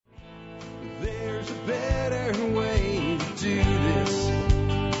a better way to do this.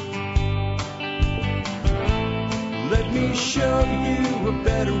 Let me show you a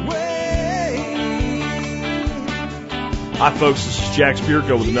better way. Hi, folks. This is Jack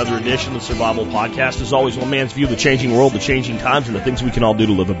Spirko with another edition of the Survival Podcast. As always, one man's view of the changing world, the changing times, and the things we can all do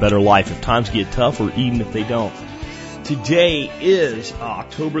to live a better life if times get tough or even if they don't. Today is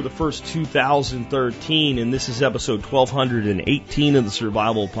October the 1st, 2013, and this is episode 1218 of the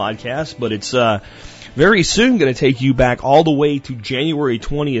Survival Podcast, but it's very soon going to take you back all the way to January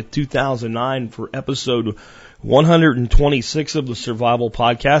 20th, 2009 for episode 126 of the Survival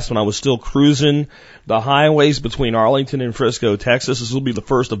Podcast when I was still cruising the highways between Arlington and Frisco, Texas. This will be the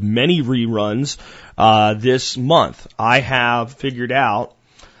first of many reruns this month. I have figured out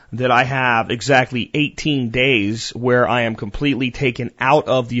that I have exactly 18 days where I am completely taken out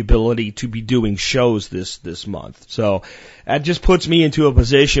of the ability to be doing shows this month. So that just puts me into a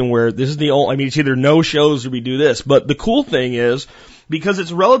position where this is the only, I mean, it's either no shows or we do this. But the cool thing is, because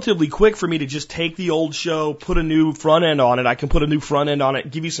it's relatively quick for me to just take the old show, put a new front end on it, I can put a new front end on it,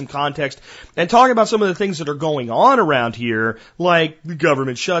 give you some context, and talk about some of the things that are going on around here, like the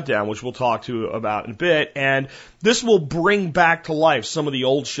government shutdown, which we'll talk to about in a bit, and this will bring back to life some of the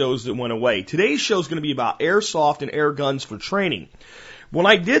old shows that went away. Today's show is going to be about airsoft and air guns for training. When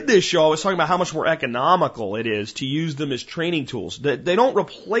I did this show, I was talking about how much more economical it is to use them as training tools. They don't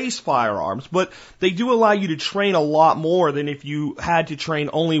replace firearms, but they do allow you to train a lot more than if you had to train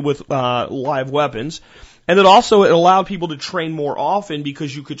only with live weapons. And it also allowed people to train more often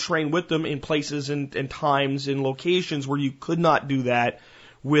because you could train with them in places and times and locations where you could not do that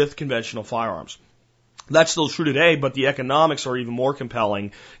with conventional firearms. That's still true today, but the economics are even more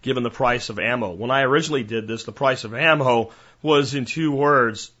compelling given the price of ammo. When I originally did this, the price of ammo was, in two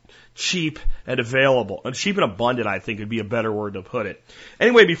words, cheap and available. And cheap and abundant, I think, would be a better word to put it.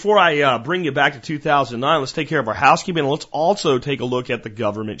 Anyway, before I bring you back to 2009, let's take care of our housekeeping, and let's also take a look at the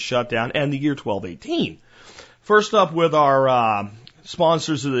government shutdown and the year 1218. First up with our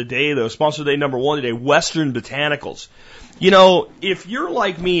sponsors of the day, though. Sponsor of the day number one today, Western Botanicals. You know, if you're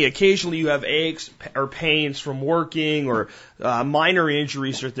like me, occasionally you have aches or pains from working or minor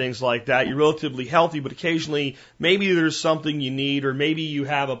injuries or things like that. You're relatively healthy, but occasionally maybe there's something you need, or maybe you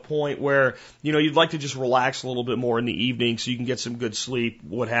have a point where, you know, you'd like to just relax a little bit more in the evening so you can get some good sleep,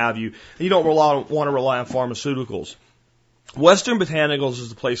 what have you. And you don't want to rely on pharmaceuticals. Western Botanicals is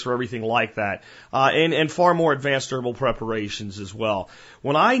the place for everything like that, and far more advanced herbal preparations as well.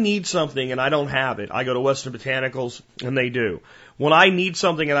 When I need something and I don't have it, I go to Western Botanicals, and they do. When I need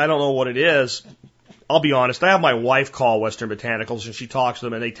something and I don't know what it is, I'll be honest, I have my wife call Western Botanicals, and she talks to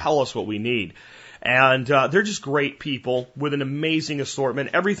them, and they tell us what we need. And they're just great people with an amazing assortment.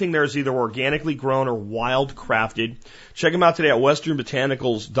 Everything there is either organically grown or wild crafted. Check them out today at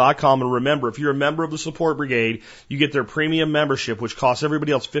westernbotanicals.com. And remember, if you're a member of the Support Brigade, you get their premium membership, which costs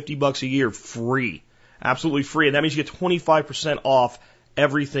everybody else $50 a year free. Absolutely free. And that means you get 25% off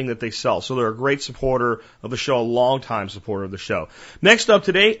everything that they sell. So they're a great supporter of the show, a long-time supporter of the show. Next up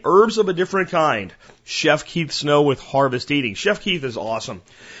today, herbs of a different kind. Chef Keith Snow with Harvest Eating. Chef Keith is awesome.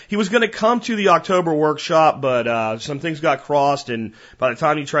 He was going to come to the October workshop, but some things got crossed, and by the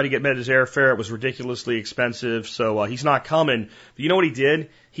time he tried to get his airfare, it was ridiculously expensive, so he's not coming. But you know what he did?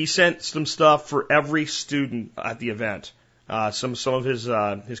 He sent some stuff for every student at the event. Some of his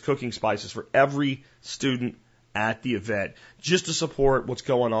cooking spices for every student at the event, just to support what's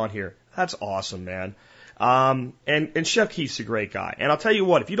going on here. That's awesome, man. And Chef Keith's a great guy. And I'll tell you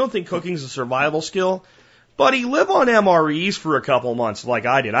what, if you don't think cooking's a survival skill, buddy, live on MREs for a couple months like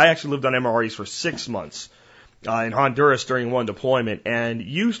I did. I actually lived on MREs for 6 months in Honduras during one deployment, and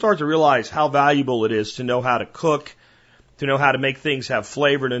you start to realize how valuable it is to know how to cook, to know how to make things have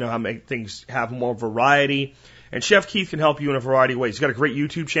flavor, to know how to make things have more variety. And Chef Keith can help you in a variety of ways. He's got a great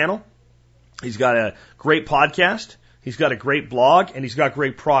YouTube channel. He's got a great podcast, he's got a great blog, and he's got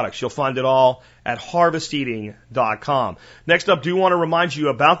great products. You'll find it all at harvesteating.com. Next up, do want to remind you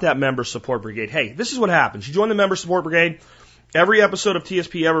about that Member Support Brigade. Hey, this is what happens. You join the Member Support Brigade. Every episode of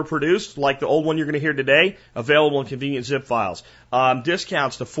TSP ever produced, like the old one you're going to hear today, available in convenient zip files.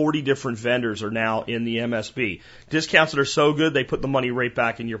 Discounts to 40 different vendors are now in the MSB. Discounts that are so good, they put the money right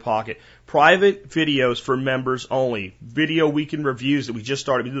back in your pocket. Private videos for members only. Video weekend reviews that we just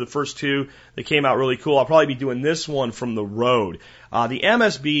started. We did the first two. They came out really cool. I'll probably be doing this one from the road. The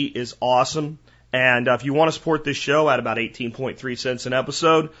MSB is awesome. And if you want to support this show at about 18.3 cents an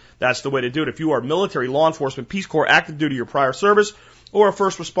episode, that's the way to do it. If you are military, law enforcement, Peace Corps, active duty, or prior service, or a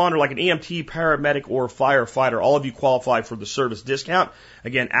first responder like an EMT, paramedic, or firefighter, all of you qualify for the service discount.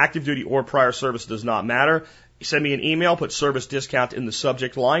 Again, active duty or prior service does not matter. send me an email, put service discount in the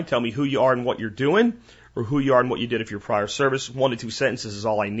subject line, tell me who you are and what you're doing, or who you are and what you did of your prior service. 1 to 2 sentences is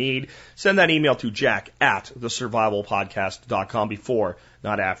all I need. Send that email to jack@thesurvivalpodcast.com before,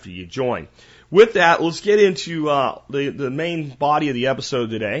 not after you join. With that, let's get into the main body of the episode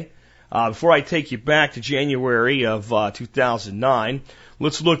today. Before I take you back to January of 2009,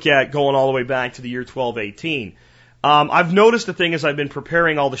 let's look at going all the way back to the year 1218. I've noticed the thing as I've been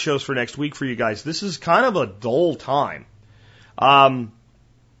preparing all the shows for next week for you guys, this is kind of a dull time.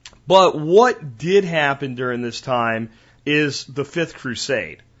 But what did happen during this time is the Fifth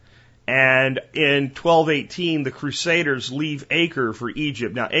Crusade. And in 1218, the Crusaders leave Acre for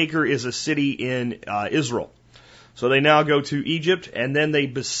Egypt. Now, Acre is a city in Israel. So they now go to Egypt, and then they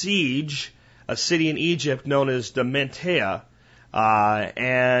besiege a city in Egypt known as Dementia.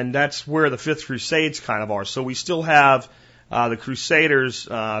 And that's where the Fifth Crusades kind of are. So we still have the Crusaders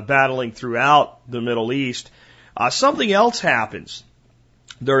battling throughout the Middle East. Something else happens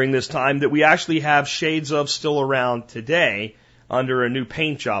during this time that we actually have shades of still around today under a new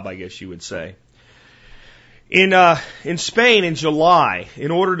paint job, I guess you would say. In Spain in July,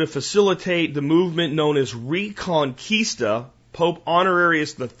 in order to facilitate the movement known as Reconquista, Pope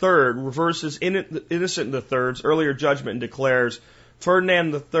Honorarius III reverses Innocent III's earlier judgment and declares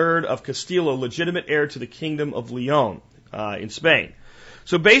Ferdinand III of Castile legitimate heir to the Kingdom of Leon in Spain.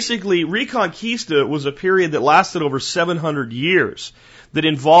 So basically, Reconquista was a period that lasted over 700 years that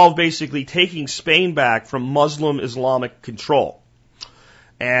involved basically taking Spain back from Muslim Islamic control.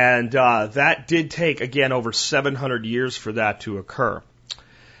 And that did take, again, over 700 years for that to occur.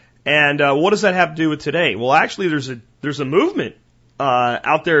 And what does that have to do with today? Well, actually, there's a movement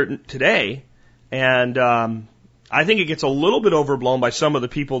out there today, and I think it gets a little bit overblown by some of the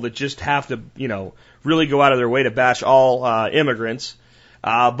people that just have to, really go out of their way to bash all immigrants.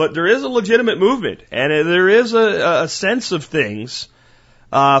 But there is a legitimate movement, and there is a sense of things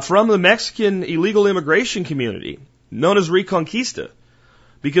from the Mexican illegal immigration community known as Reconquista,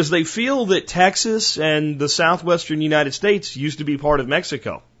 because they feel that Texas and the southwestern United States used to be part of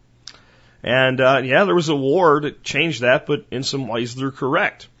Mexico. And, there was a war that changed that, but in some ways they're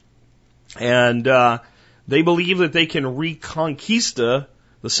correct. And they believe that they can reconquista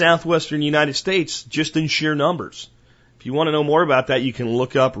the southwestern United States just in sheer numbers. If you want to know more about that, you can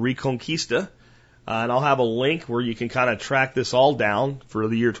look up Reconquista, and I'll have a link where you can kind of track this all down for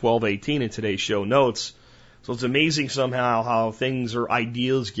the year 1218 in today's show notes. So it's amazing somehow how things or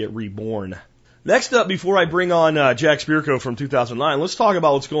ideas get reborn. Next up, before I bring on Jack Spirko from 2009, let's talk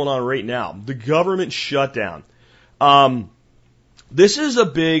about what's going on right now. The government shutdown. This is a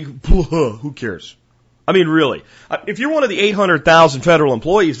big, who cares? I mean, really. If you're one of the 800,000 federal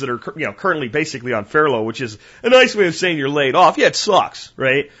employees that are currently basically on furlough, which is a nice way of saying you're laid off, yeah, it sucks,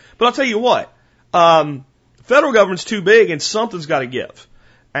 right? But I'll tell you what, the federal government's too big and something's got to give.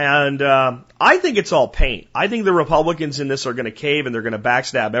 And I think it's all paint. I think the Republicans in this are going to cave and they're going to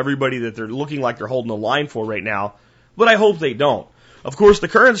backstab everybody that they're looking like they're holding the line for right now. But I hope they don't. Of course, the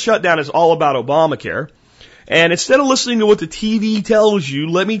current shutdown is all about Obamacare. And instead of listening to what the TV tells you,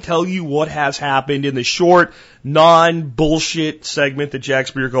 let me tell you what has happened in the short, non-bullshit segment that Jack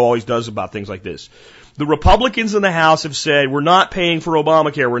Spirko always does about things like this. The Republicans in the House have said, we're not paying for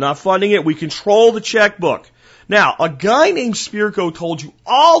Obamacare. We're not funding it. We control the checkbook. Now, a guy named Spirko told you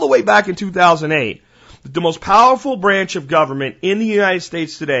all the way back in 2008 that the most powerful branch of government in the United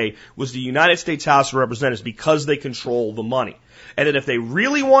States today was the United States House of Representatives because they control the money. And that if they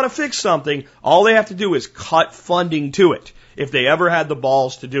really want to fix something, all they have to do is cut funding to it, if they ever had the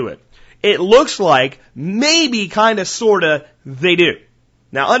balls to do it. It looks like, maybe, kind of, sort of, they do.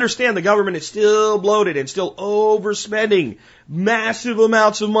 Now, understand the government is still bloated and still overspending massive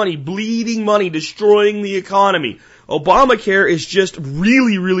amounts of money, bleeding money, destroying the economy. Obamacare is just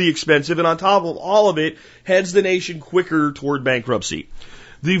really, really expensive, and on top of all of it, heads the nation quicker toward bankruptcy.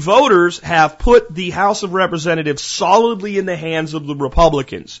 The voters have put the House of Representatives solidly in the hands of the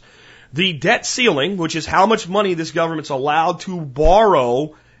Republicans. The debt ceiling, which is how much money this government's allowed to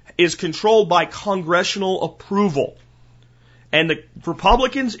borrow, is controlled by congressional approval. And the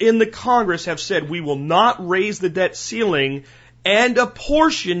Republicans in the Congress have said we will not raise the debt ceiling and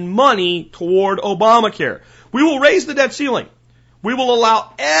apportion money toward Obamacare. We will raise the debt ceiling. We will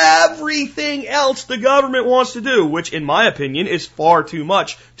allow everything else the government wants to do, which in my opinion is far too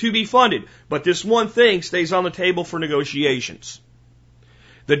much to be funded. But this one thing stays on the table for negotiations.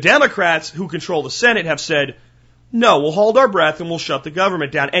 The Democrats who control the Senate have said, no, we'll hold our breath and we'll shut the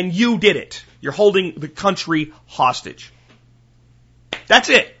government down. And you did it. You're holding the country hostage. That's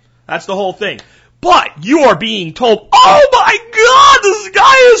it. That's the whole thing. But you are being told, oh my God, the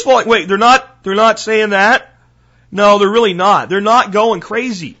sky is falling. Wait, they're not saying that? No, they're really not. They're not going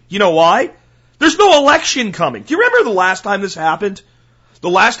crazy. You know why? There's no election coming. Do you remember the last time this happened? The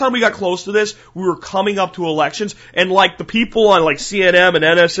last time we got close to this, we were coming up to elections, and like the people on like CNN and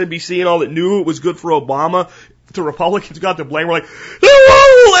MSNBC and all that knew it was good for Obama, the Republicans got to blame. We're like, it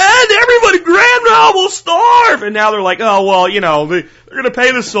won't end, everybody, grandma will starve. And now they're like, oh, well, you know, they're going to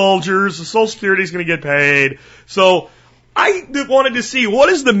pay the soldiers, the Social Security is going to get paid. So I wanted to see what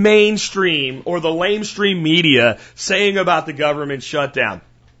is the mainstream or the lamestream media saying about the government shutdown.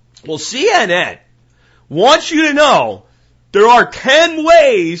 Well, CNN wants you to know there are 10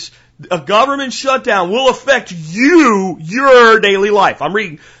 ways a government shutdown will affect you, your daily life. I'm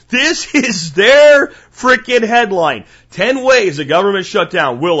reading. This is their freaking headline. 10 ways a government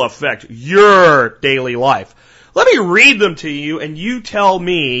shutdown will affect your daily life. Let me read them to you and you tell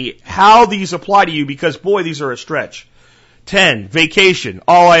me how these apply to you because, boy, these are a stretch. 10, vacation,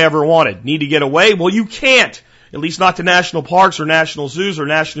 all I ever wanted. Need to get away? Well, you can't. At least not to national parks or national zoos or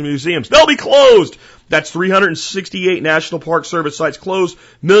national museums. They'll be closed. That's 368 National Park Service sites closed.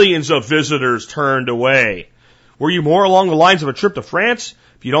 Millions of visitors turned away. Were you more along the lines of a trip to France?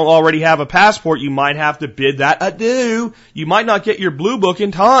 If you don't already have a passport, you might have to bid that adieu. You might not get your blue book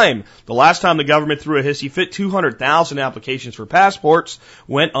in time. The last time the government threw a hissy fit, 200,000 applications for passports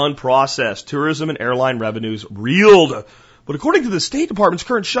went unprocessed. Tourism and airline revenues reeled. But according to the State Department's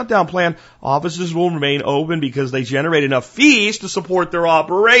current shutdown plan, offices will remain open because they generate enough fees to support their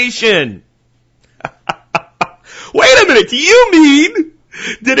operation. Wait a minute, do you mean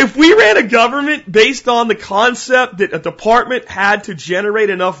that if we ran a government based on the concept that a department had to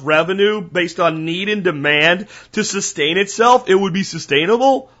generate enough revenue based on need and demand to sustain itself, it would be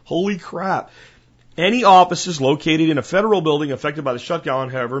sustainable? Holy crap. Any offices located in a federal building affected by the shutdown,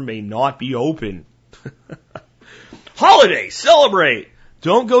 however, may not be open. Holiday, celebrate.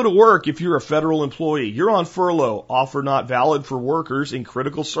 Don't go to work if you're a federal employee. You're on furlough. Offer not valid for workers in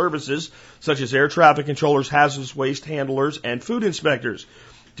critical services such as air traffic controllers, hazardous waste handlers, and food inspectors.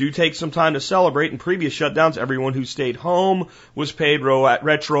 Do take some time to celebrate. In previous shutdowns, everyone who stayed home was paid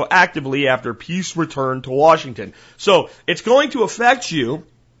retroactively after peace returned to Washington. So it's going to affect you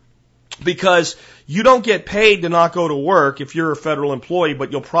because you don't get paid to not go to work if you're a federal employee,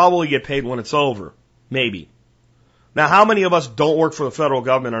 but you'll probably get paid when it's over. Maybe. Now, how many of us don't work for the federal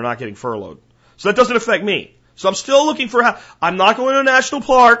government are not getting furloughed? So that doesn't affect me. So I'm still looking for I'm not going to a national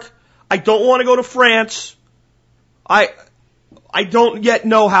park. I don't want to go to France. I don't yet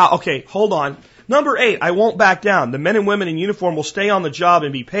know how. Okay, hold on. Number 8, I won't back down. The men and women in uniform will stay on the job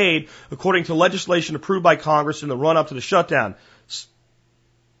and be paid according to legislation approved by Congress in the run-up to the shutdown.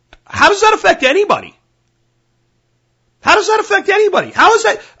 How does that affect anybody? How does that affect anybody? How is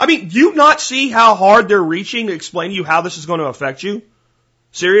that? I mean, do you not see how hard they're reaching to explain to you how this is going to affect you?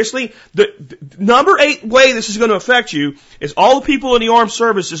 Seriously? The number 8 way this is going to affect you is all the people in the armed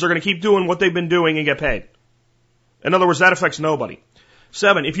services are going to keep doing what they've been doing and get paid. In other words, that affects nobody.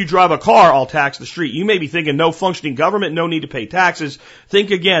 7, if you drive a car, I'll tax the street. You may be thinking no functioning government, no need to pay taxes.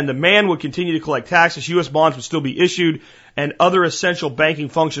 Think again, the man would continue to collect taxes, U.S. bonds would still be issued, and other essential banking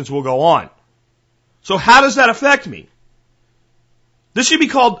functions will go on. So how does that affect me? This should be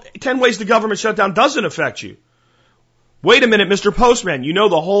called 10 ways the government shutdown doesn't affect you. Wait a minute, Mr. Postman, you know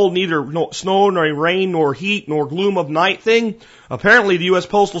the whole neither snow nor rain nor heat nor gloom of night thing? Apparently the U.S.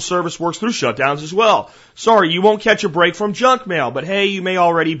 Postal Service works through shutdowns as well. Sorry, you won't catch a break from junk mail, but hey, you may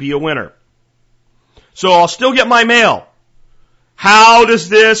already be a winner. So I'll still get my mail. How does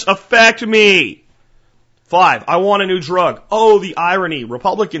this affect me? 5, I want a new drug. Oh, the irony.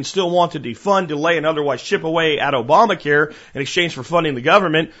 Republicans still want to defund, delay, and otherwise chip away at Obamacare in exchange for funding the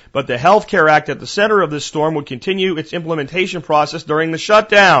government, but the Health Care Act at the center of this storm would continue its implementation process during the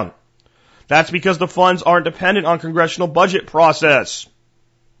shutdown. That's because the funds aren't dependent on congressional budget process.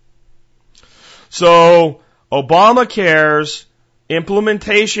 So, Obamacare's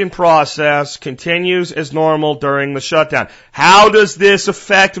implementation process continues as normal during the shutdown. How does this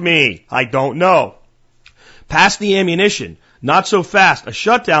affect me? I don't know. Pass the ammunition. Not so fast. A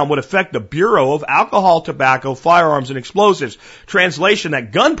shutdown would affect the Bureau of Alcohol, Tobacco, Firearms, and Explosives. Translation,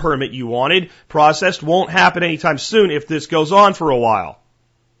 that gun permit you wanted processed won't happen anytime soon if this goes on for a while.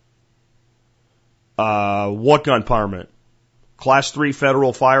 What gun permit? Class 3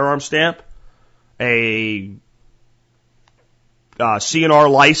 federal firearm stamp? A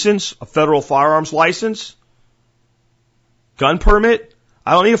CNR license? A federal firearms license? Gun permit?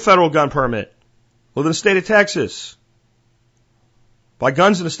 I don't need a federal gun permit. Live in the state of Texas. Buy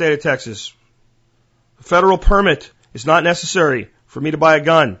guns in the state of Texas. A federal permit is not necessary for me to buy a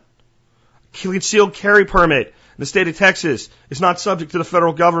gun. Concealed carry permit in the state of Texas is not subject to the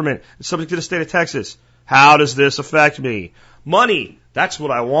federal government. It's subject to the state of Texas. How does this affect me? Money, that's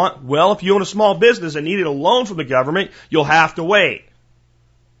what I want. Well, if you own a small business and needed a loan from the government, you'll have to wait.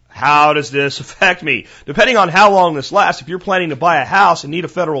 How does this affect me? Depending on how long this lasts, if you're planning to buy a house and need a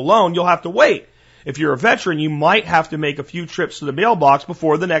federal loan, you'll have to wait. If you're a veteran, you might have to make a few trips to the mailbox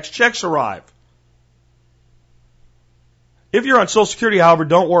before the next checks arrive. If you're on Social Security, however,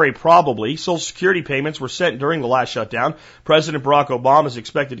 don't worry, probably. Social Security payments were sent during the last shutdown. President Barack Obama is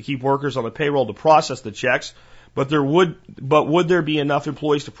expected to keep workers on the payroll to process the checks, but would there be enough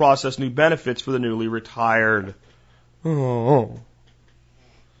employees to process new benefits for the newly retired? Oh.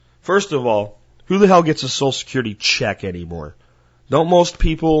 First of all, who the hell gets a Social Security check anymore? Don't most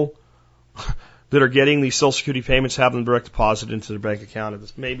people that are getting these Social Security payments have them direct deposited into their bank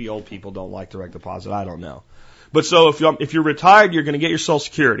account? Maybe old people don't like direct deposit. I don't know. But so if you're retired, you're going to get your Social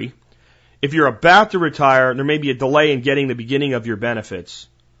Security. If you're about to retire, there may be a delay in getting the beginning of your benefits.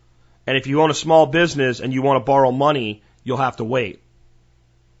 And if you own a small business and you want to borrow money, you'll have to wait.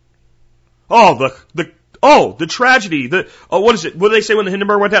 Oh, the tragedy. What is it? What do they say when the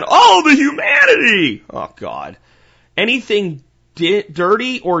Hindenburg went down? Oh, the humanity. Oh, God. Anything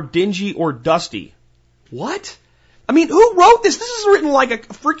dirty or dingy or dusty. What? I mean, who wrote this? This is written like a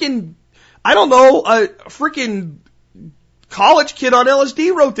freaking, I don't know, a freaking college kid on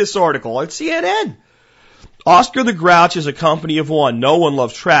LSD wrote this article at CNN. Oscar the Grouch is a company of one. No one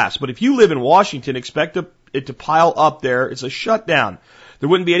loves trash. But if you live in Washington, expect it to pile up there. It's a shutdown. There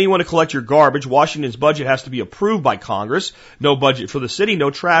wouldn't be anyone to collect your garbage. Washington's budget has to be approved by Congress. No budget for the city, no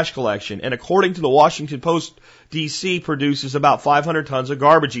trash collection. And according to the Washington Post, D.C. produces about 500 tons of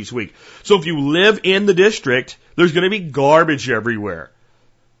garbage each week. So if you live in the district, there's going to be garbage everywhere.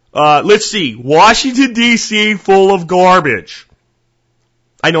 Let's see. Washington, D.C. full of garbage.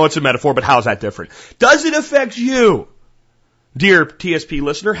 I know it's a metaphor, but how is that different? Does it affect you? Dear TSP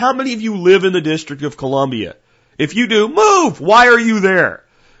listener, how many of you live in the District of Columbia? If you do, move! Why are you there?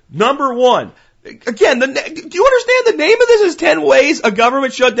 Number one. Again, do you understand the name of this is 10 ways a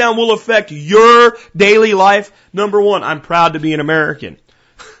government shutdown will affect your daily life? Number one, I'm proud to be an American.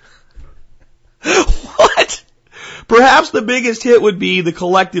 What? Perhaps the biggest hit would be the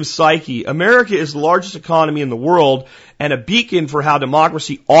collective psyche. America is the largest economy in the world and a beacon for how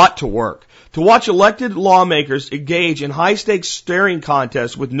democracy ought to work. To watch elected lawmakers engage in high-stakes staring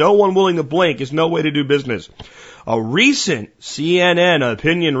contests with no one willing to blink is no way to do business. A recent CNN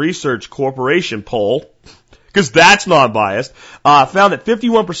Opinion Research Corporation poll, because that's non-biased, found that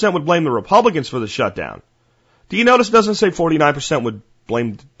 51% would blame the Republicans for the shutdown. Do you notice it doesn't say 49% would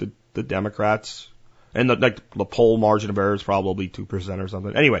blame the Democrats? And the poll margin of error is probably 2% or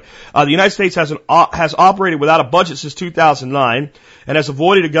something. Anyway, the United States has operated without a budget since 2009 and has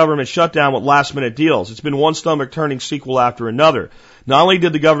avoided a government shutdown with last-minute deals. It's been one stomach-turning sequel after another. Not only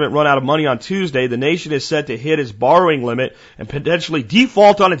did the government run out of money on Tuesday, the nation is set to hit its borrowing limit and potentially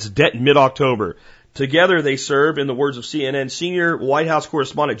default on its debt in mid-October. Together they serve, in the words of CNN senior White House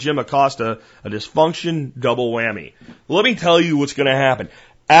correspondent Jim Acosta, a dysfunction double whammy. Let me tell you what's going to happen.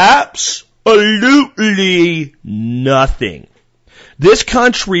 Absolutely nothing. This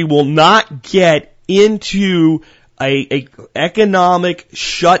country will not get into a economic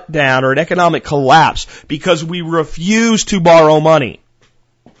shutdown or an economic collapse because we refuse to borrow money.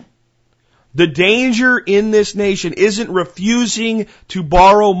 The danger in this nation isn't refusing to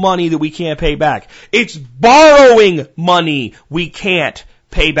borrow money that we can't pay back. It's borrowing money we can't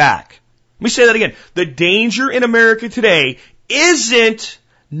pay back. Let me say that again. The danger in America today isn't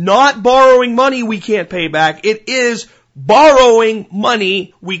not borrowing money we can't pay back. It is borrowing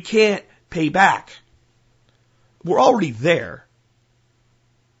money we can't pay back. We're already there.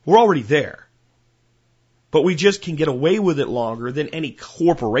 We're already there. But we just can get away with it longer than any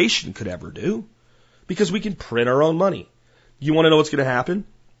corporation could ever do because we can print our own money. You want to know what's going to happen?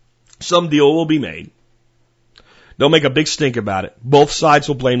 Some deal will be made. They'll make a big stink about it. Both sides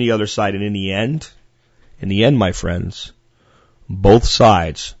will blame the other side. And in the end, my friends, both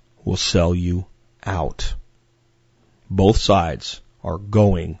sides will sell you out. Both sides are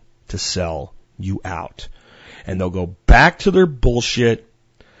going to sell you out. And they'll go back to their bullshit,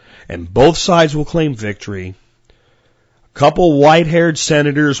 and both sides will claim victory. A couple white-haired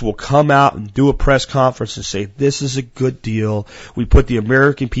senators will come out and do a press conference and say, this is a good deal. We put the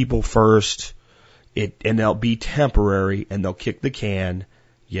American people first, and they'll be temporary, and they'll kick the can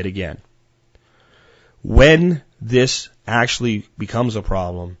yet again. When this actually becomes a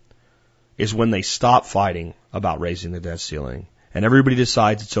problem is when they stop fighting about raising the debt ceiling, and everybody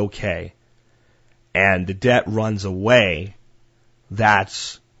decides it's okay, and the debt runs away.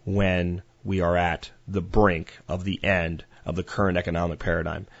 That's when we are at the brink of the end of the current economic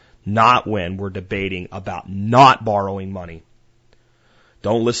paradigm. not when we're debating about not borrowing money.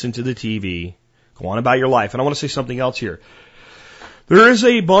 Don't listen to the TV. Go on about your life. And I want to say something else here. There is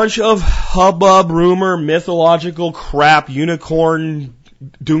a bunch of hubbub, rumor, mythological crap, unicorn,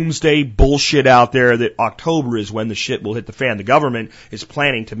 doomsday bullshit out there that October is when the shit will hit the fan. The government is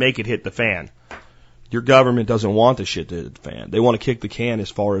planning to make it hit the fan. Your government doesn't want the shit to hit the fan. They want to kick the can as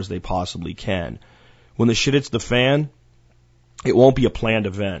far as they possibly can. When the shit hits the fan, it won't be a planned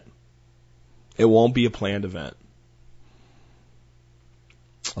event. It won't be a planned event.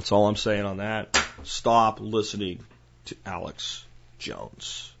 That's all I'm saying on that. Stop listening to Alex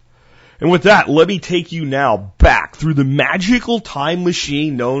Jones. And with that, let me take you now back through the magical time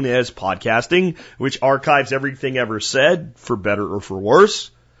machine known as podcasting, which archives everything ever said, for better or for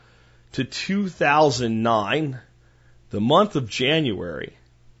worse, to 2009, the month of January.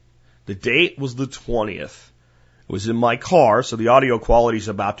 The date was the 20th. It was in my car, so the audio quality is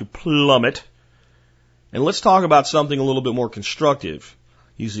about to plummet. And let's talk about something a little bit more constructive,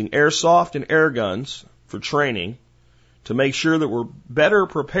 using airsoft and air guns for training to make sure that we're better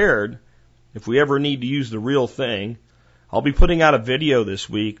prepared if we ever need to use the real thing. I'll be putting out a video this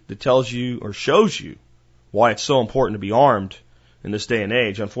week that tells you or shows you why it's so important to be armed in this day and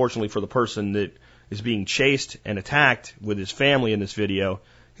age. Unfortunately for the person that is being chased and attacked with his family in this video,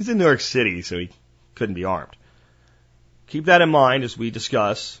 he's in New York City, so he couldn't be armed. Keep that in mind as we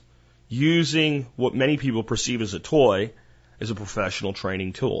discuss using what many people perceive as a toy as a professional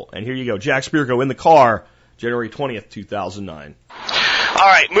training tool. And here you go. Jack Spirko in the car, January 20th, 2009. All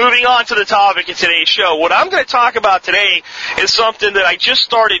right, moving on to the topic of today's show. What I'm going to talk about today is something that I just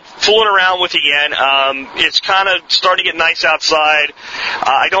started fooling around with again. It's kind of starting to get nice outside.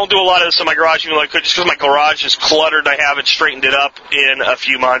 I don't do a lot of this in my garage even though I could, just because my garage is cluttered. I haven't straightened it up in a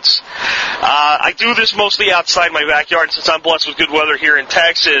few months. I do this mostly outside my backyard, and since I'm blessed with good weather here in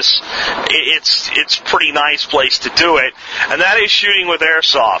Texas, it's a pretty nice place to do it, and that is shooting with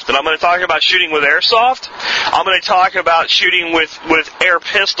airsoft. And I'm going to talk about shooting with airsoft. I'm going to talk about shooting with air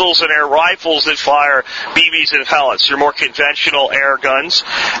pistols and air rifles that fire BBs and pellets. They're more conventional air guns.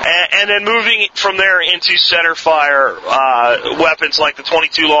 And then moving from there into center fire weapons like the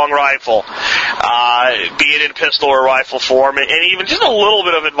 22 long rifle, be it in pistol or rifle form, and even just a little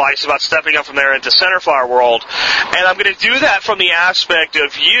bit of advice about stepping up from there into center fire world. And I'm going to do that from the aspect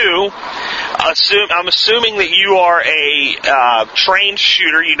of you. I'm assuming that you are a trained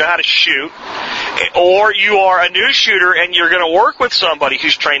shooter, you know how to shoot, or you are a new shooter and you're going to work with somebody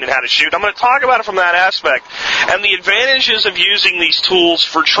who's trained in how to shoot. I'm going to talk about it from that aspect and the advantages of using these tools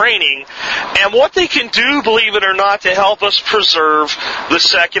for training and what they can do, believe it or not, to help us preserve the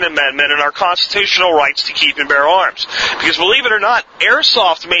Second Amendment and our constitutional rights to keep and bear arms. Because believe it or not,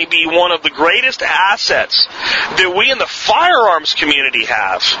 airsoft may be one of the greatest assets that we in the firearms community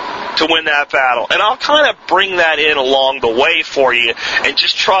have to win that battle. And I'll kind of bring that in along the way for you, and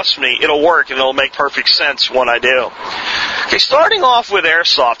just trust me, it'll work and it'll make perfect sense when I do. Okay, starting off with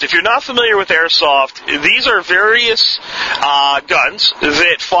airsoft. If you're not familiar with airsoft, these are various guns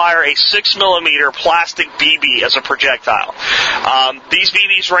that fire a 6mm plastic BB as a projectile. These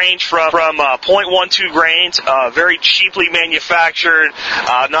BBs range from 0.12 grains, very cheaply manufactured,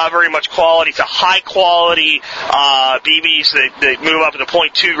 not very much quality, to high quality BBs that move up to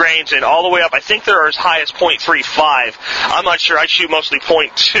 0.2 grains and all the way up. I think they're as high as 0.35. I'm not sure. I shoot mostly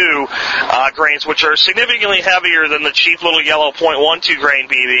 0.2 grains, which are significantly heavier than the cheap little yellow 0.12 grain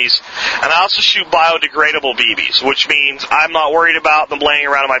BBs. And I also shoot biodegradable BBs, which means I'm not worried about them laying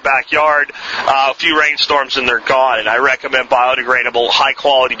around in my backyard. A few rainstorms and they're gone. And I recommend biodegradable,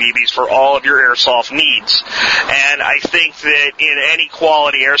 high-quality BBs for all of your airsoft needs. And I think that in any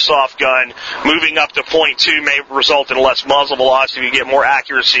quality airsoft gun, moving up to 0.2 may result in less muzzle velocity. You get more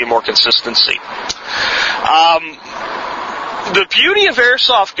accuracy and more consistency. The beauty of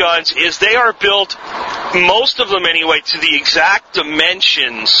airsoft guns is they are built, most of them anyway, to the exact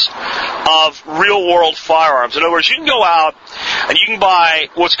dimensions of real-world firearms. In other words, you can go out and you can buy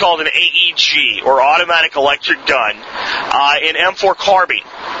what's called an AEG, or automatic electric gun, in M4 carbine.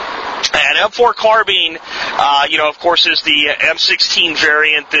 And M4 carbine, of course, is the M16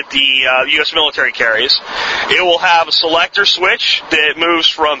 variant that the U.S. military carries. It will have a selector switch that moves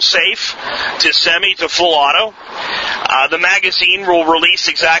from safe to semi to full auto. The magazine will release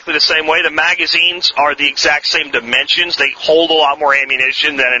exactly the same way. The magazines are the exact same dimensions. They hold a lot more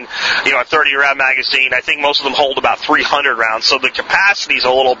ammunition than a 30-round magazine. I think most of them hold about 300 rounds, so the capacity is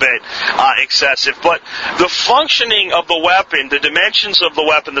a little bit excessive. But the functioning of the weapon, the dimensions of the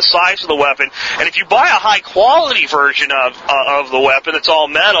weapon, the size of the weapon, and if you buy a high-quality version of the weapon that's all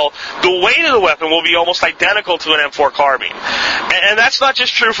metal, the weight of the weapon will be almost identical to an M4 carbine. And that's not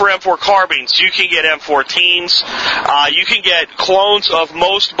just true for M4 carbines. You can get M14s. You can get clones of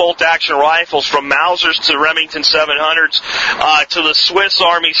most bolt-action rifles, from Mausers to Remington 700s to the Swiss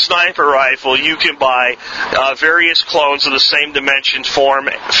Army sniper rifle. You can buy various clones of the same dimensions, form,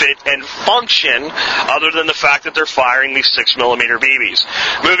 fit, and function, other than the fact that they're firing these 6mm BBs.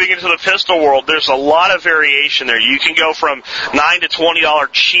 Moving into the pistol world, there's a lot of variation there. You can go from $9 to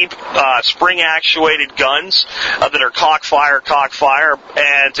 $20 cheap spring-actuated guns that are cock-fire,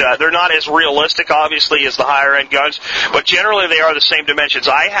 and they're not as realistic, obviously, as the higher-end guns, but generally they are the same dimensions.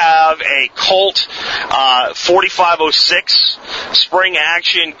 I have a Colt 4506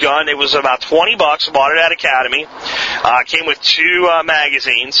 spring-action gun. It was about $20. Bought it at Academy. Came with 2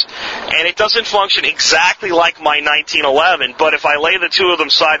 magazines, and it doesn't function exactly like my 1911, but if I lay the 2 of them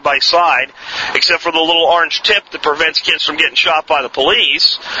side by side, except for the little orange tip that prevents kids from getting shot by the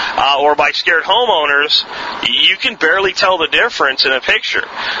police or by scared homeowners, you can barely tell the difference in a picture.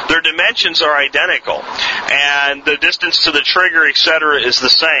 Their dimensions are identical, and the distance to the trigger, etc., is the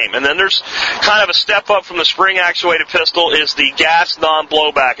same. And then there's kind of a step up from the spring-actuated pistol is the gas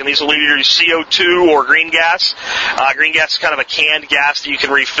non-blowback, and these will either use CO2 or green gas. Green gas is kind of a canned gas that you can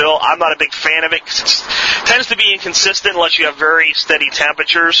refill. I'm not a big fan of it because it tends to be inconsistent unless you have very steady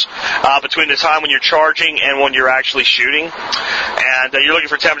temperatures between the time when you're charging and when you're actually shooting. And you're looking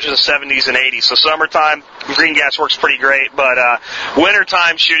for temperatures of 70s and 80s. So summertime, green gas works pretty great, but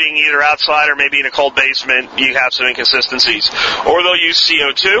wintertime shooting either outside or maybe in a cold basement, you have some inconsistencies. Or they'll use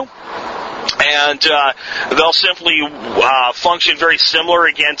CO2. And they'll simply function very similar,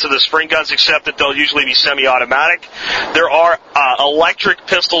 again, to the spring guns, except that they'll usually be semi-automatic. There are electric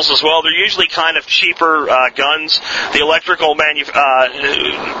pistols as well. They're usually kind of cheaper guns. The electrical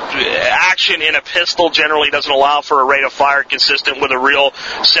action in a pistol generally doesn't allow for a rate of fire consistent with a real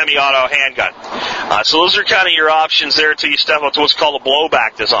semi-auto handgun. So those are kind of your options there until you step up to what's called a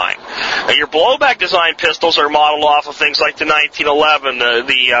blowback design. Now, your blowback design pistols are modeled off of things like the 1911,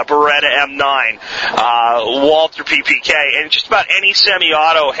 the Beretta M9, Walther PPK, and just about any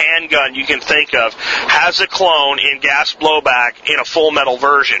semi-auto handgun you can think of has a clone in gas blowback in a full metal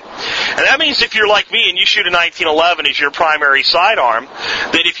version. And that means if you're like me and you shoot a 1911 as your primary sidearm,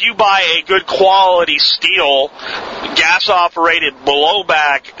 that if you buy a good quality steel gas-operated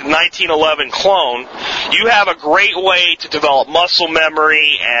blowback 1911 clone, you have a great way to develop muscle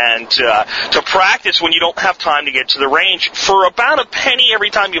memory and to practice when you don't have time to get to the range for about a penny every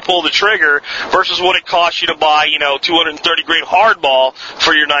time you pull the trigger versus what it costs you to buy, 230 grain hardball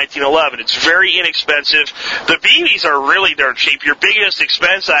for your 1911. It's very inexpensive. The BBs are really dirt cheap. Your biggest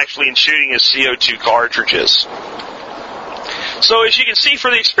expense actually in shooting is CO2 cartridges. So as you can see, for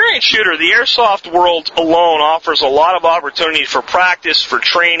the experienced shooter, the airsoft world alone offers a lot of opportunities for practice, for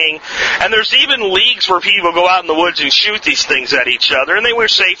training, and there's even leagues where people go out in the woods and shoot these things at each other, and they wear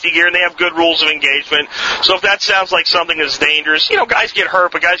safety gear, and they have good rules of engagement. So if that sounds like something that's dangerous, guys get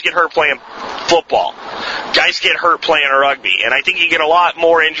hurt, but guys get hurt playing football. Guys get hurt playing rugby, and I think you get a lot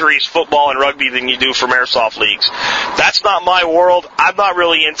more injuries football and rugby than you do from airsoft leagues. That's not my world. I'm not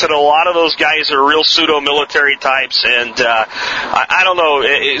really into it. A lot of those guys are real pseudo-military types, and I don't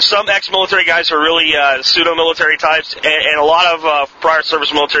know. Some ex-military guys are really pseudo-military types, and a lot of prior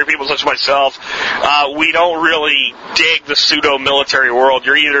service military people, such as myself, we don't really dig the pseudo-military world.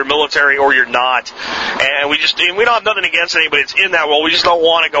 You're either military or you're not, and we don't have nothing against anybody that's in that world. We just don't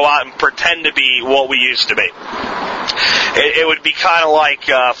want to go out and pretend to be what we used to be. It would be kind of like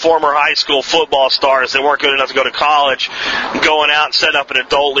former high school football stars that weren't good enough to go to college, going out and setting up an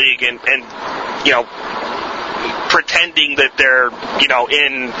adult league and pretending that they're,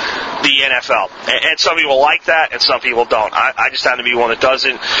 in the NFL. And some people like that, and some people don't. I just happen to be one that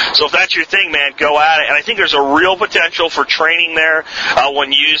doesn't. So if that's your thing, man, go at it. And I think there's a real potential for training there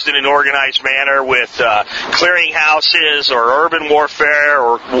when used in an organized manner with clearing houses or urban warfare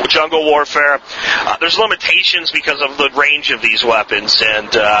or jungle warfare. There's limitations because of the range of these weapons.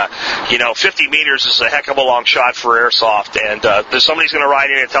 And, 50 meters is a heck of a long shot for airsoft. And somebody's going to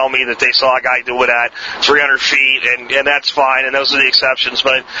write in and tell me that they saw a guy do it at 300 feet. And that's fine, and those are the exceptions.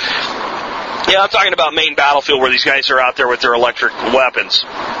 But, I'm talking about main battlefield where these guys are out there with their electric weapons.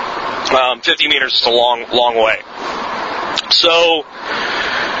 50 meters is a long, long way. So,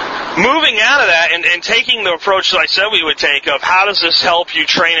 moving out of that and taking the approach that I said we would take of how does this help you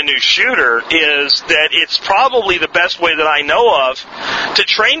train a new shooter is that it's probably the best way that I know of to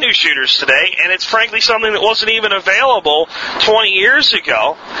train new shooters today, and it's frankly something that wasn't even available 20 years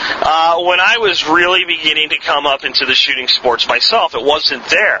ago when I was really beginning to come up into the shooting sports myself. It wasn't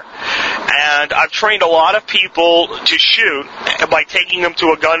there. And I've trained a lot of people to shoot by taking them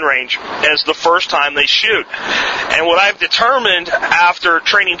to a gun range as the first time they shoot. And what I've determined after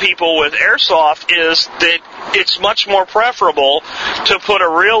training people with airsoft is that it's much more preferable to put a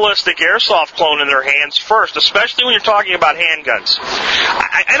realistic airsoft clone in their hands first, especially when you're talking about handguns.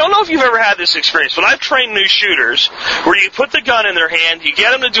 I don't know if you've ever had this experience, but I've trained new shooters where you put the gun in their hand, you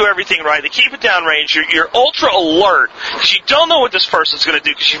get them to do everything right, they keep it down range, you're ultra alert because you don't know what this person's going to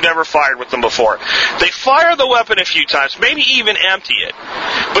do because you've never fired with them before. They fire the weapon a few times, maybe even empty it,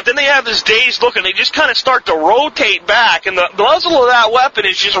 but then they have this dazed look and they just kind of start to rotate back, and the muzzle of that weapon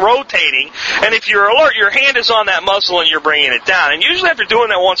is just rotating, and if you're alert, your hand is on that muzzle and you're bringing it down. And usually after doing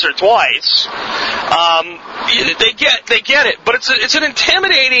that once or twice, they get it. But it's an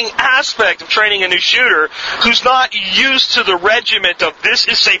intimidating aspect of training a new shooter who's not used to the regiment of this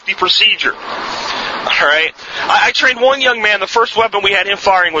is safety procedure. All right. I trained one young man. The first weapon we had him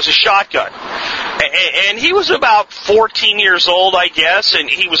firing was a shotgun. And he was about 14 years old, I guess, and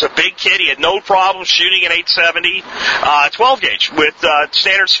he was a big kid. He had no problem shooting an 870 12-gauge with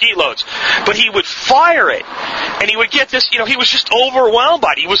standard skeet loads. But he would fire it, and he would get this, he was just overwhelmed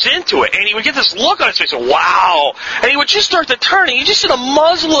by it. He was into it, and he would get this look on his face, wow. And he would just start to turn, and you just see the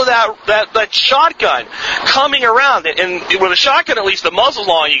muzzle of that shotgun coming around. And with a shotgun, at least the muzzle's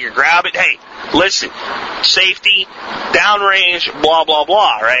long, you can grab it. Hey, listen, safety, downrange, blah, blah,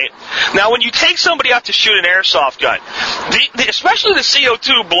 blah, right? Now, when you take somebody out to shoot an airsoft gun, especially the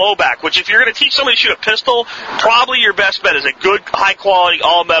CO2 blowback, which if you're going to teach somebody to shoot a pistol, probably your best bet is a good, high-quality,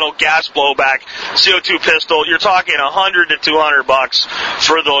 all-metal gas blowback CO2 pistol. You're talking $100 to $200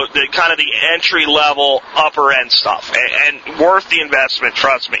 for the kind of the entry-level, upper-end stuff, and worth the investment,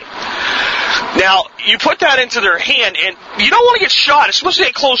 trust me. Now, you put that into their hand, and you don't want to get shot, especially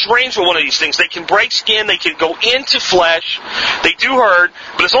at close range with one of these things. They can break skin, they can go into flesh, they do hurt,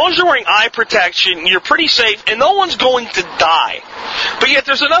 but as long as you're wearing eye protection, you're pretty safe, and no one's going to die. But yet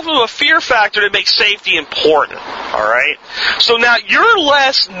there's enough of a fear factor to make safety important, all right? So now you're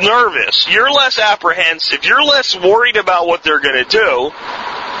less nervous, you're less apprehensive, you're less worried about what they're going to do,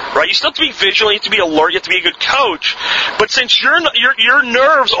 right? You still have to be vigilant, you have to be alert, you have to be a good coach, but since your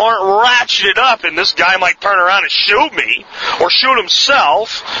nerves aren't ratcheted up and this guy might turn around and shoot me, or shoot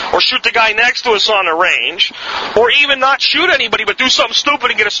himself, or shoot the guy next to us on the range, or even not shoot anybody but do something stupid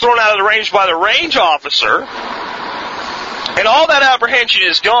and get us thrown out of the range by the range officer, and all that apprehension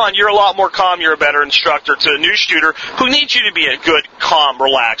is gone, you're a lot more calm, you're a better instructor to a new shooter who needs you to be a good, calm,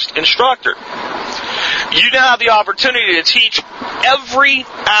 relaxed instructor. You now have the opportunity to teach every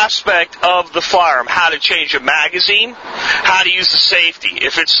aspect of the firearm, how to change a magazine, how to use the safety.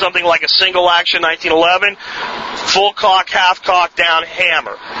 If it's something like a single action 1911, full cock, half cock, down,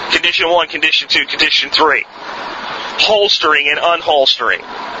 hammer. Condition 1, condition 2, condition 3. Holstering and unholstering.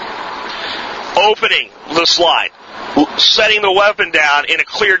 Opening the slide. Setting the weapon down in a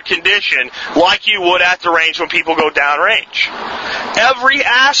cleared condition like you would at the range when people go downrange. Every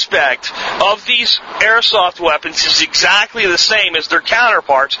aspect of these airsoft weapons is exactly the same as their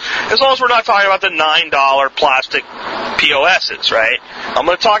counterparts, as long as we're not talking about the $9 plastic POSs, right? I'm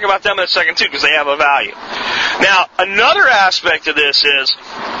going to talk about them in a second too because they have a value. Now, another aspect of this is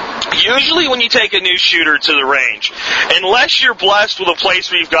usually when you take a new shooter to the range, unless you're blessed with a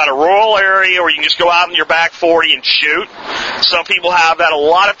place where you've got a rural area where you can just go out in your back 40 and shoot, some people have that,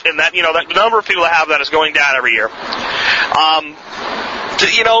 the number of people that have that is going down every year.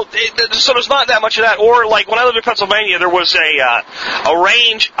 So there's not that much of that. Or like when I lived in Pennsylvania, there was a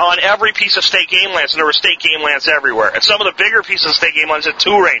range on every piece of state game lands, and there were state game lands everywhere. And some of the bigger pieces of state game lands had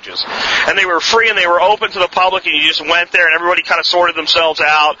 2 ranges, and they were free and they were open to the public, and you just went there, and everybody kind of sorted themselves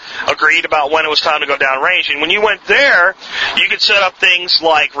out, agreed about when it was time to go down range. And when you went there, you could set up things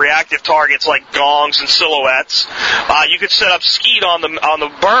like reactive targets, like gongs and silhouettes. You could set up skeet on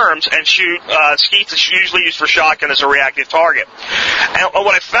the berms and shoot skeets that's usually used for shotgun as a reactive target. And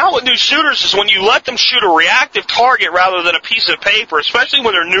what I found with new shooters is when you let them shoot a reactive target rather than a piece of paper, especially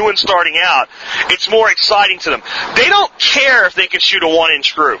when they're new and starting out, it's more exciting to them. They don't care if they can shoot a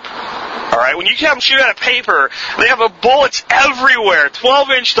 1-inch group. All right, when you have them shoot out of paper, they have bullets everywhere,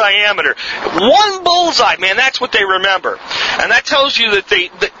 12-inch diameter. One bullseye, man, that's what they remember. And that tells you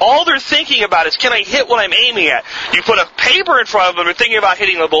that all they're thinking about is, can I hit what I'm aiming at? You put a paper in front of them, they're thinking about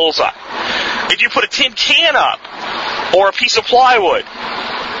hitting the bullseye. If you put a tin can up, or a piece of plywood,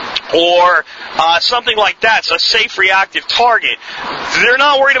 or something like that's a safe reactive target, they're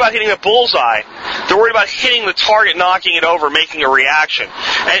not worried about hitting the bullseye. They're worried about hitting the target, knocking it over, making a reaction.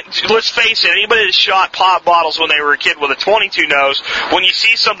 And let's face it, anybody that shot pop bottles when they were a kid with a .22 knows when you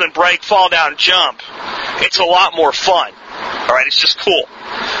see something break, fall down, jump, it's a lot more fun. All right, it's just cool.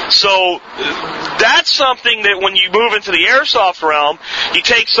 So that's something that when you move into the airsoft realm, you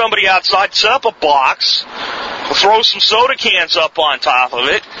take somebody outside, set up a box, throw some soda cans up on top of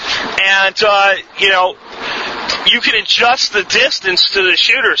it, and, you can adjust the distance to the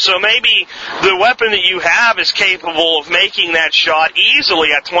shooter. So maybe the weapon that you have is capable of making that shot easily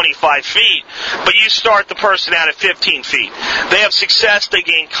at 25 feet, but you start the person out at 15 feet. They have success, they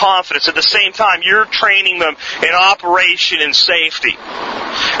gain confidence. At the same time, you're training them in operation and safety.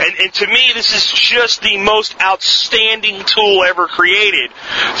 And to me, this is just the most outstanding tool ever created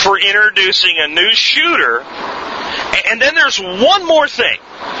for introducing a new shooter. And then there's one more thing.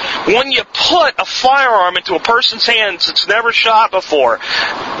 When you put a firearm into a person's hands that's never shot before,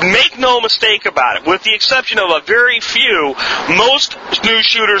 make no mistake about it. With the exception of a very few, most new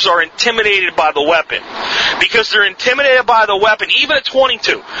shooters are intimidated by the weapon. Because they're intimidated by the weapon, even at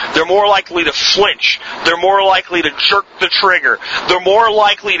 22, they're more likely to flinch. They're more likely to jerk the trigger. They're more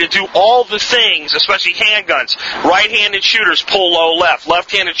likely to do all the things, especially handguns. Right-handed shooters pull low left.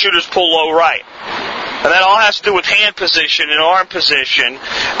 Left-handed shooters pull low right. And that all has to do with hand position and arm position.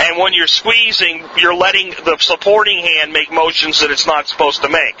 And when you're squeezing, you're letting the supporting hand make motions that it's not supposed to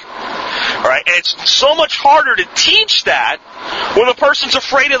make. All right? And it's so much harder to teach that when the person's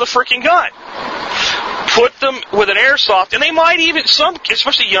afraid of the freaking gun. Put them with an airsoft, and they might even, some,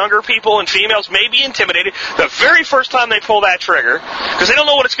 especially younger people and females, may be intimidated the very first time they pull that trigger, because they don't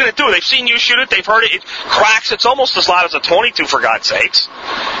know what it's going to do. They've seen you shoot it, they've heard it, it cracks, it's almost as loud as a .22, for God's sakes.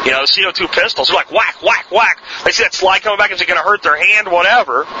 You know, the CO2 pistols, they're like whack, whack, whack. They see that slide coming back, is it going to hurt their hand,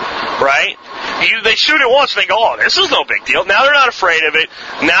 whatever, right? They shoot it once, and they go, oh, this is no big deal. Now they're not afraid of it.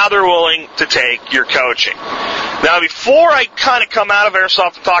 Now they're willing to take your coaching. Now, before I kind of come out of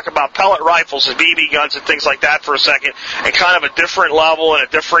airsoft to talk about pellet rifles and BB guns and things like that for a second, and kind of a different level and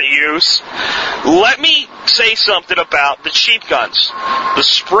a different use, let me say something about the cheap guns. The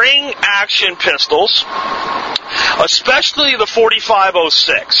spring action pistols, especially the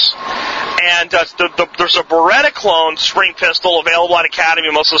 4506. And there's a Beretta clone spring pistol available at Academy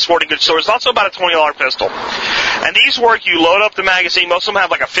and most of the sporting goods stores. It's also about a $20 pistol. And these work, you load up the magazine. Most of them have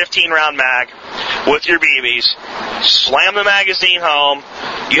like a 15-round mag with your BBs. Slam the magazine home.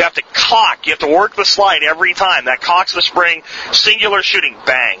 You have to cock. You have to work the slide every time. That cocks the spring. Singular shooting.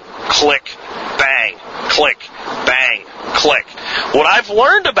 Bang. Click. Bang. Click. Bang. Click. What I've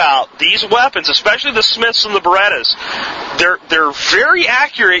learned about these weapons, especially the Smiths and the Berettas, they're very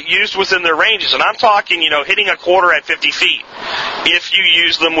accurate used within their ranges. And I'm talking, hitting a quarter at 50 feet if you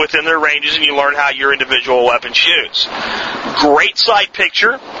use them within their ranges and you learn how your individual weapon shoots. Great sight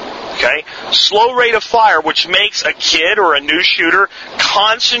picture. Okay, slow rate of fire, which makes a kid or a new shooter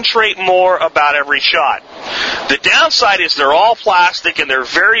concentrate more about every shot. The downside is they're all plastic and they're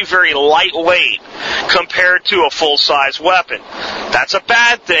very, very lightweight compared to a full-size weapon. That's a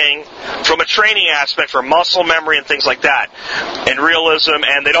bad thing from a training aspect for muscle memory and things like that, and realism,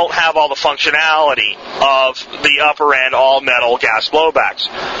 and they don't have all the functionality of the upper end all-metal gas blowbacks.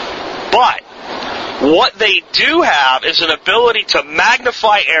 But what they do have is an ability to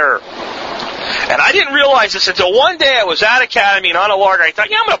magnify error. And I didn't realize this until one day I was at Academy and on a lark. I thought,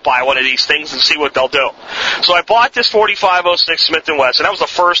 I'm going to buy one of these things and see what they'll do. So I bought this 4506 Smith & Wesson. That was the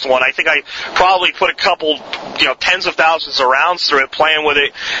first one. I think I probably put a couple, tens of thousands of rounds through it, playing with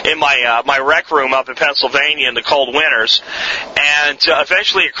it in my rec room up in Pennsylvania in the cold winters. And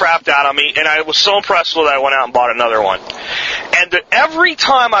eventually it crapped out on me, and I was so impressed with it I went out and bought another one. And every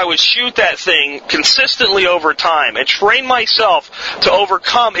time I would shoot that thing consistently over time and train myself to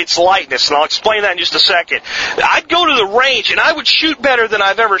overcome its lightness, and I'll explain that in just a second, I'd go to the range and I would shoot better than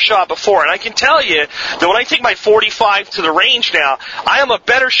I've ever shot before. And I can tell you that when I take my 45 to the range now, I am a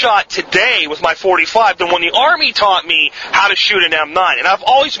better shot today with my 45 than when the Army taught me how to shoot an M9. And I've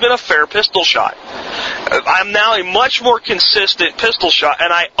always been a fair pistol shot. I'm now a much more consistent pistol shot,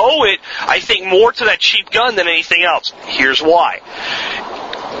 and I owe it, I think, more to that cheap gun than anything else. Here's why.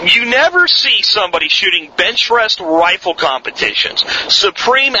 You never see somebody shooting bench rest rifle competitions,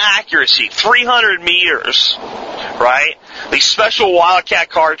 supreme accuracy, 300 meters, right? These special Wildcat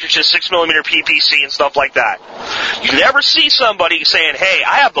cartridges, 6mm PPC and stuff like that. You never see somebody saying, hey,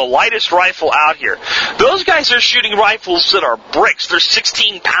 I have the lightest rifle out here. Those guys are shooting rifles that are bricks. They're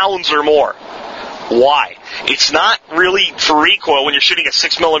 16 pounds or more. Why? It's not really for recoil when you're shooting a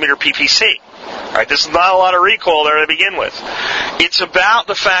 6mm PPC. Right? This is not a lot of recoil there to begin with. It's about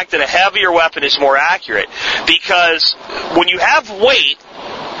the fact that a heavier weapon is more accurate, because when you have weight,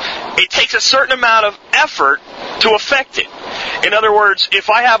 it takes a certain amount of effort to affect it. In other words, if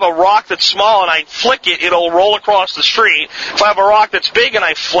I have a rock that's small and I flick it, it'll roll across the street. If I have a rock that's big and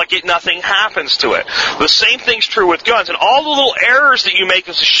I flick it, nothing happens to it. The same thing's true with guns. And all the little errors that you make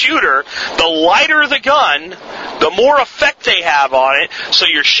as a shooter, the lighter the gun, the more effect they have on it. So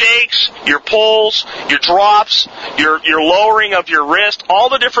your shakes, your pulls, your drops, your lowering of your wrist, all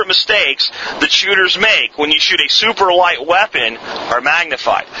the different mistakes that shooters make when you shoot a super light weapon are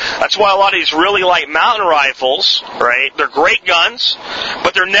magnified. That's why a lot of these really light mountain rifles, right, they're great guns,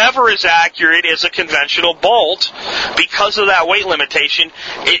 but they're never as accurate as a conventional bolt because of that weight limitation.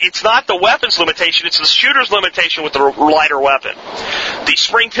 It's not the weapon's limitation, it's the shooter's limitation with the lighter weapon. These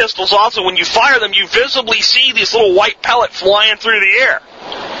spring pistols also, when you fire them, you visibly see these little white pellets flying through the air.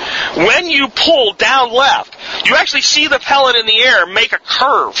 When you pull down left, you actually see the pellet in the air make a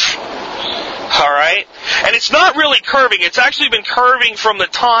curve. All right? And it's not really curving. It's actually been curving from the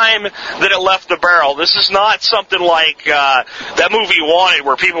time that it left the barrel. This is not something like that movie Wanted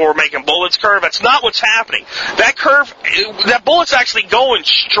where people were making bullets curve. That's not what's happening. That curve, that bullet's actually going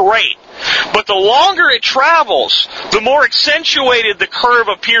straight. But the longer it travels, the more accentuated the curve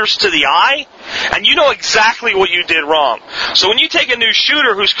appears to the eye, and you know exactly what you did wrong. So when you take a new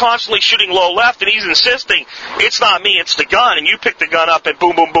shooter who's constantly shooting low left and he's insisting, it's not me, it's the gun, and you pick the gun up and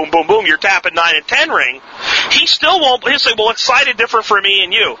boom, boom, boom, boom, boom, you're tapping 9 and 10 ring, he still won't, he'll say, well, it's sighted different for me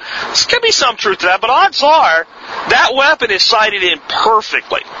and you. There's going to be some truth to that, but odds are that weapon is sighted in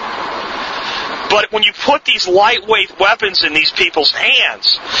perfectly. But when you put these lightweight weapons in these people's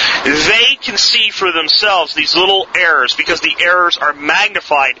hands, they can see for themselves these little errors because the errors are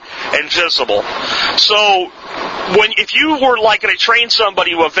magnified and visible. So if you were like going to train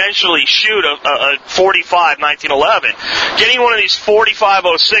somebody to eventually shoot a 45 1911, getting one of these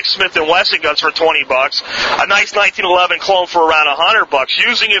 4506 Smith & Wesson guns for $20, a nice 1911 clone for around $100,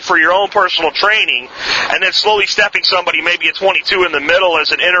 using it for your own personal training, and then slowly stepping somebody maybe a 22 in the middle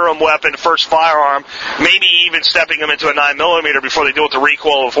as an interim weapon, first firearm, maybe even stepping them into a 9mm before they deal with the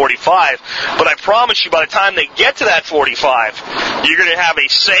recoil of a 45. But I promise you, by the time they get to that 45, you're going to have a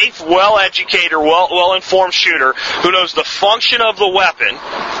safe, well-educated, well-informed shooter who knows the function of the weapon,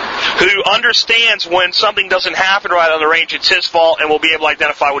 who understands when something doesn't happen right on the range, it's his fault, and will be able to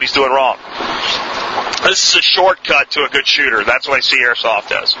identify what he's doing wrong. This is a shortcut to a good shooter. That's what I see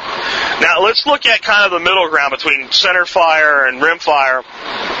airsoft as. Now, let's look at kind of the middle ground between center fire and rim fire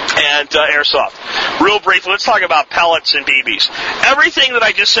and airsoft. Real briefly, let's talk about pellets and BBs. Everything that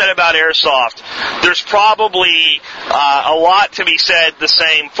I just said about airsoft, there's probably a lot to be said the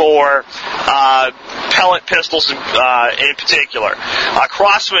same for pellet pistols in particular.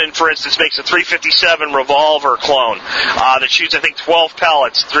 Crosman, for instance, makes a 357 revolver clone that shoots, I think, 12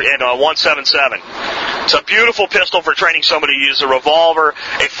 pellets in a 177. It's a beautiful pistol for training somebody to use a revolver.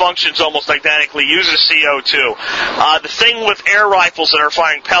 It functions almost identically, uses CO2. The thing with air rifles that are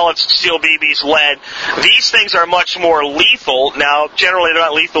firing pellets, steel BBs, lead, these things are much more lethal. Now, generally they're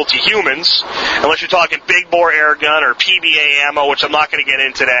not lethal to humans, unless you're talking big bore air gun or PBA ammo, which I'm not going to get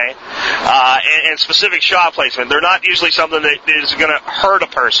in today, and specific shot placement. They're not usually something that is going to hurt a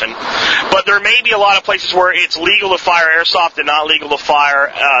person. But there may be a lot of places where it's legal to fire airsoft and not legal to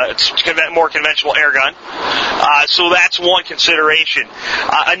fire more conventional air gun. So that's one consideration.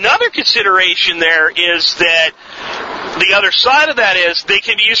 Another consideration there is that the other side of that is they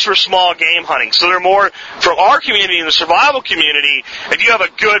can be used for small game hunting. So they're more, from our community and the survival community, if you have a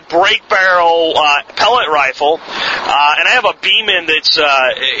good break barrel pellet rifle, and I have a Beeman that's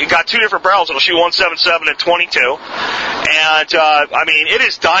got two different barrels. It'll shoot 177 and 22. And, I mean, it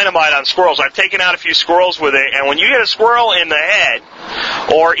is dynamite on squirrels. I've taken out a few squirrels with it, and when you get a squirrel in the head,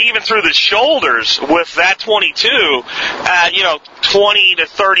 or even through the shoulders with that 22 at, 20 to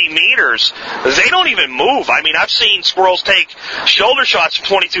 30 meters, they don't even move. I mean, I've seen squirrels take shoulder shots from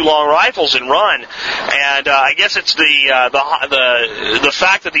 22 long rifles and run. And I guess it's the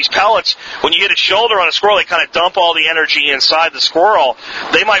fact that these pellets, when you hit a shoulder on a squirrel, they kind of dump all the energy inside the squirrel.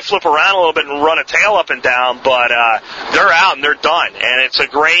 They might flip around a little bit and run a tail up and down, but they're out and they're done. And it's a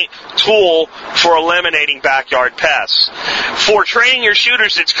great tool for eliminating backyard pests. For training your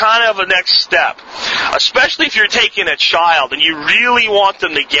shooters, it's kind of a next step, especially if you're taking a child and you really want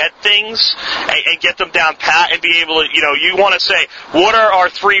them to get things and get them down pat and be able to, you want to say, what are our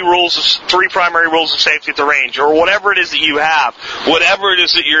three primary rules of safety at the range, or whatever it is that you have, whatever it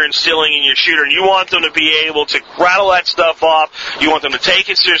is that you're instilling in your shooter, and you want them to be able to rattle that stuff off, you want them to take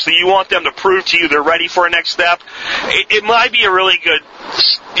it seriously, you want them to prove to you they're ready for a next step. it might be a really good,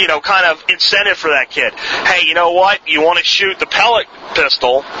 kind of incentive for that kid. Hey, you know what? You want to shoot the pellet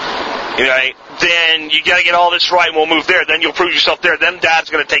pistol, right? Then you got to get all this right, and we'll move there. Then you'll prove yourself there. Then Dad's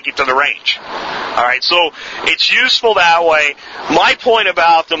going to take you to the range. All right, so it's useful that way. My point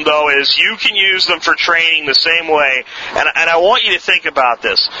about them, though, is you can use them for training the same way, and I want you to think about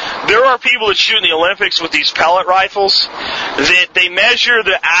this. There are people that shoot in the Olympics with these pellet rifles that they measure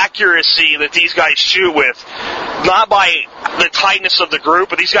the accuracy that these guys shoot with, not by the tightness of the group,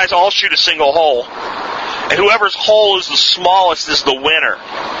 but these guys all shoot a single hole. And whoever's hole is the smallest is the winner.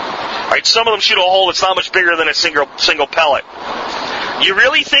 Right? Some of them shoot a hole that's not much bigger than a single pellet. You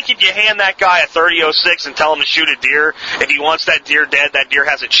really think if you hand that guy a .30-06 and tell him to shoot a deer, if he wants that deer dead, that deer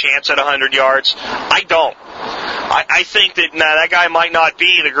has a chance at 100 yards? I don't. I think that that guy might not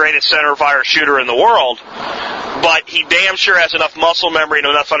be the greatest center fire shooter in the world, but he damn sure has enough muscle memory and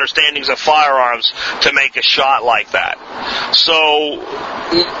enough understandings of firearms to make a shot like that. So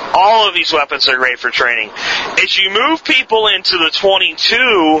all of these weapons are great for training. As you move people into the 22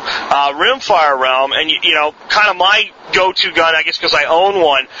 rimfire realm, and kind of my go-to gun, I guess because I own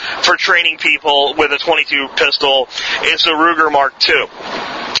one for training people with a 22 pistol, is the Ruger Mark II.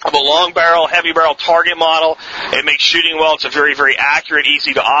 of a long barrel, heavy barrel target model. It makes shooting well. It's a very, very accurate,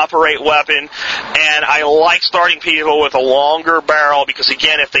 easy to operate weapon. And I like starting people with a longer barrel because,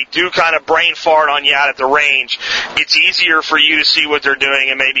 again, if they do kind of brain fart on you out at the range, it's easier for you to see what they're doing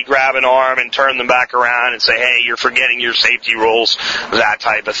and maybe grab an arm and turn them back around and say, hey, you're forgetting your safety rules, that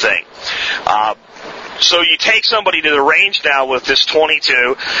type of thing. So you take somebody to the range now with this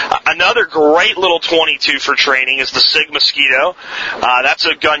 22. Another great little 22 for training is the Sig Mosquito. That's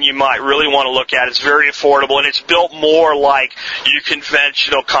a gun you might really want to look at. It's very affordable, and it's built more like your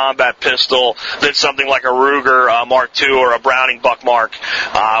conventional combat pistol than something like a Ruger Mark II or a Browning Buckmark,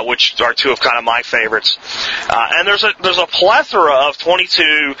 which are two of kind of my favorites. And there's a plethora of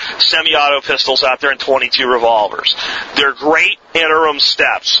 22 semi-auto pistols out there and 22 revolvers. They're great interim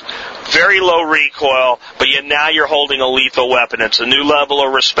steps. Very low recoil, but yet now you're holding a lethal weapon. It's a new level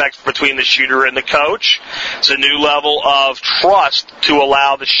of respect between the shooter and the coach. It's a new level of trust to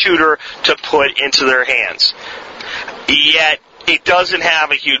allow the shooter to put into their hands. Yet it doesn't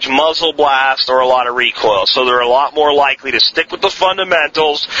have a huge muzzle blast or a lot of recoil, so they're a lot more likely to stick with the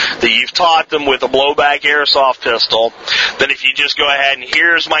fundamentals that you've taught them with a blowback airsoft pistol than if you just go ahead and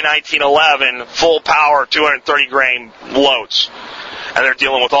here's my 1911 full power 230 grain loads. And they're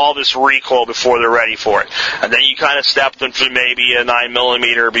dealing with all this recoil before they're ready for it. And then you kind of step them to maybe a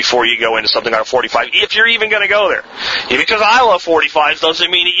 9mm before you go into something like a 45, if you're even going to go there. Because I love 45s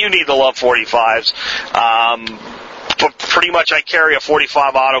doesn't mean that you need to love 45s. But pretty much I carry a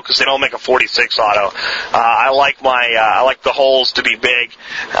 45 auto because they don't make a 46 auto. I like the holes to be big,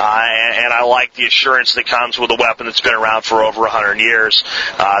 and I like the assurance that comes with a weapon that's been around for over 100 years.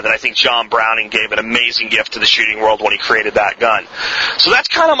 That I think John Browning gave an amazing gift to the shooting world when he created that gun. So that's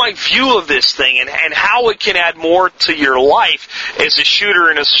kind of my view of this thing and how it can add more to your life as a shooter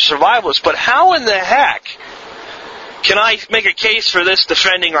and as a survivalist. But how in the heck can I make a case for this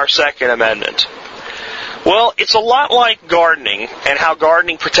defending our Second Amendment? Well, it's a lot like gardening and how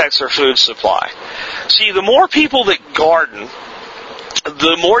gardening protects our food supply. See, the more people that garden,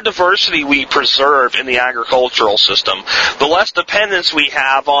 the more diversity we preserve in the agricultural system, the less dependence we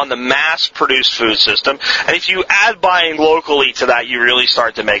have on the mass-produced food system. And if you add buying locally to that, you really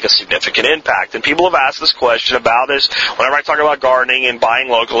start to make a significant impact. And people have asked this question about this whenever I talk about gardening and buying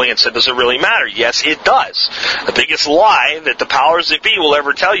locally and said, does it really matter? Yes, it does. The biggest lie that the powers that be will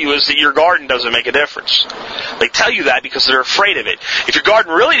ever tell you is that your garden doesn't make a difference. They tell you that because they're afraid of it. If your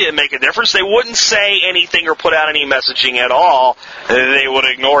garden really didn't make a difference, they wouldn't say anything or put out any messaging at all. They would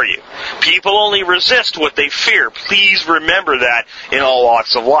ignore you. People only resist what they fear. Please remember that in all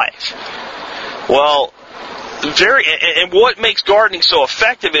walks of life. Well, and what makes gardening so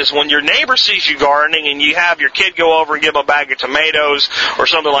effective is when your neighbor sees you gardening and you have your kid go over and give them a bag of tomatoes or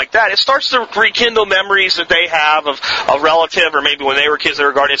something like that, it starts to rekindle memories that they have of a relative, or maybe when they were kids they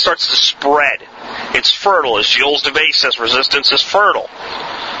were gardening. It starts to spread. It's fertile. As Jules DeVay says, resistance is fertile.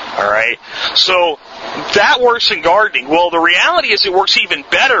 All right? So that works in gardening. Well, the reality is it works even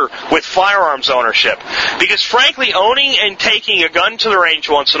better with firearms ownership. Because, frankly, owning and taking a gun to the range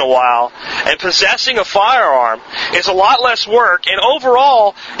once in a while and possessing a firearm is a lot less work, and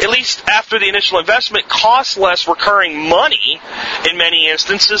overall, at least after the initial investment, costs less recurring money in many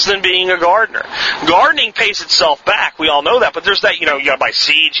instances than being a gardener. Gardening pays itself back. We all know that. But there's that, you got to buy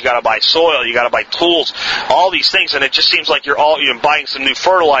seeds, you got to buy soil, you got to buy tools, all these things, and it just seems like you're buying some new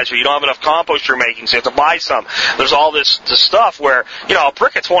fertilizer. You don't have enough compost you're making, so you have to buy some. There's all this stuff where, a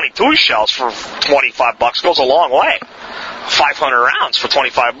brick of 22 shells for $25 goes a long way. 500 rounds for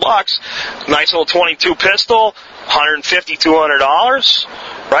 $25. Nice little 22 pistol, $150,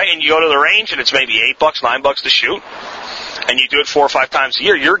 $200, right? And you go to the range and it's maybe $8, $9 to shoot. And you do it 4 or 5 times a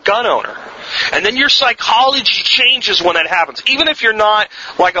year, you're a gun owner. And then your psychology changes when that happens. Even if you're not,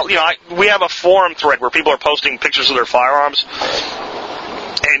 we have a forum thread where people are posting pictures of their firearms.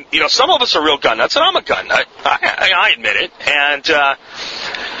 And, some of us are real gun nuts, and I'm a gun nut. I admit it. And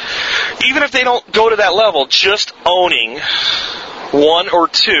even if they don't go to that level, just owning 1 or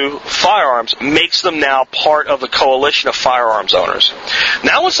 2 firearms makes them now part of the coalition of firearms owners.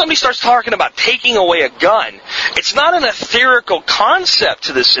 Now when somebody starts talking about taking away a gun, it's not an etherical concept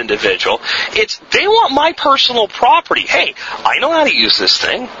to this individual. It's, they want my personal property. Hey, I know how to use this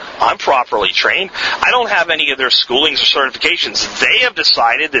thing. I'm properly trained. I don't have any of their schoolings or certifications. They have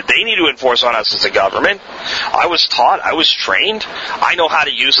decided that they need to enforce on us as a government. I was taught. I was trained. I know how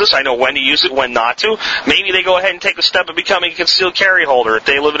to use this. I know when to use it, when not to. Maybe they go ahead and take the step of becoming a concealed carry holder if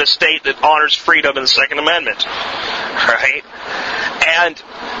they live in a state that honors freedom in the Second Amendment. Right? And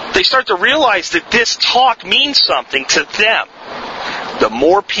they start to realize that this talk means something to them. The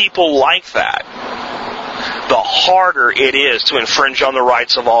more people like that, the harder it is to infringe on the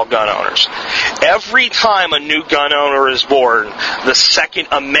rights of all gun owners. Every time a new gun owner is born, the Second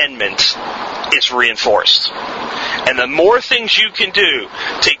Amendment is reinforced. And the more things you can do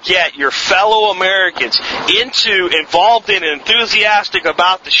to get your fellow Americans involved in and enthusiastic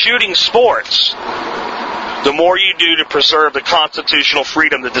about the shooting sports, the more you do to preserve the constitutional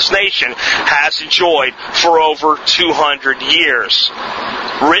freedom that this nation has enjoyed for over 200 years.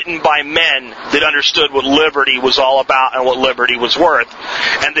 Written by men that understood what liberty was all about and what liberty was worth.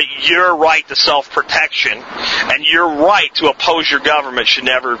 And that your right to self-protection and your right to oppose your government should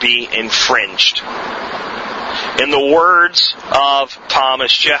never be infringed. In the words of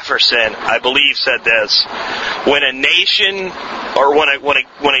Thomas Jefferson, I believe said this: when a nation, or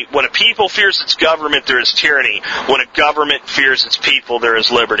when a people fears its government, there is tyranny. When a government fears its people, there is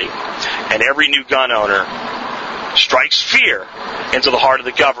liberty. And every new gun owner strikes fear into the heart of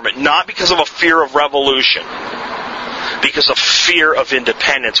the government, not because of a fear of revolution, because of fear of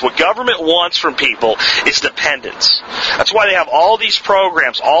independence. What government wants from people is dependence. That's why they have all these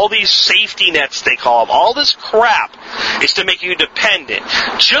programs, all these safety nets they call them, all this crap is to make you dependent.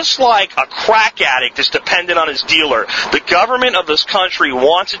 Just like a crack addict is dependent on his dealer, the government of this country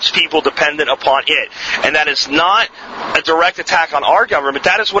wants its people dependent upon it. And that is not a direct attack on our government.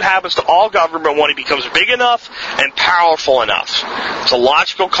 That is what happens to all government when it becomes big enough and powerful enough. It's a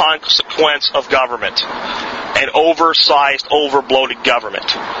logical consequence of government. An oversized, overbloated government.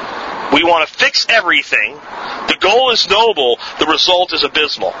 We want to fix everything. The goal is noble. The result is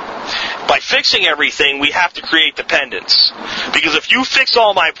abysmal. By fixing everything, we have to create dependence. Because if you fix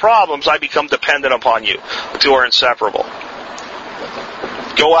all my problems, I become dependent upon you. The two are inseparable.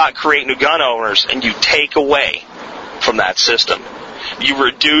 Go out and create new gun owners, and you take away from that system. You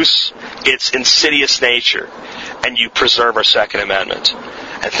reduce its insidious nature, and you preserve our Second Amendment.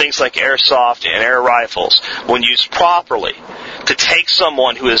 And things like airsoft and air rifles, when used properly, to take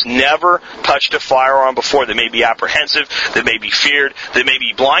someone who has never touched a firearm before, that may be apprehensive, that may be feared, that may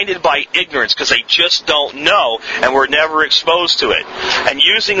be blinded by ignorance because they just don't know and were never exposed to it, and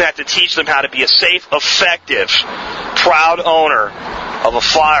using that to teach them how to be a safe, effective, proud owner of a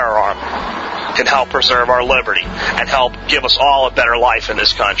firearm, can help preserve our liberty and help give us all a better life in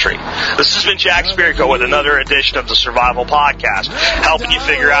this country. This has been Jack Spirko with another edition of the Survival Podcast, helping you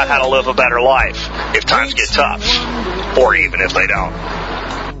figure out how to live a better life if times get tough, or even if they don't.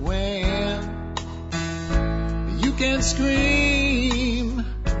 You can scream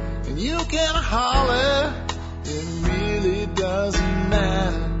and you can holler, it really doesn't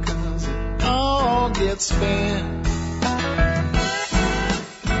matter, 'cause it all gets spent.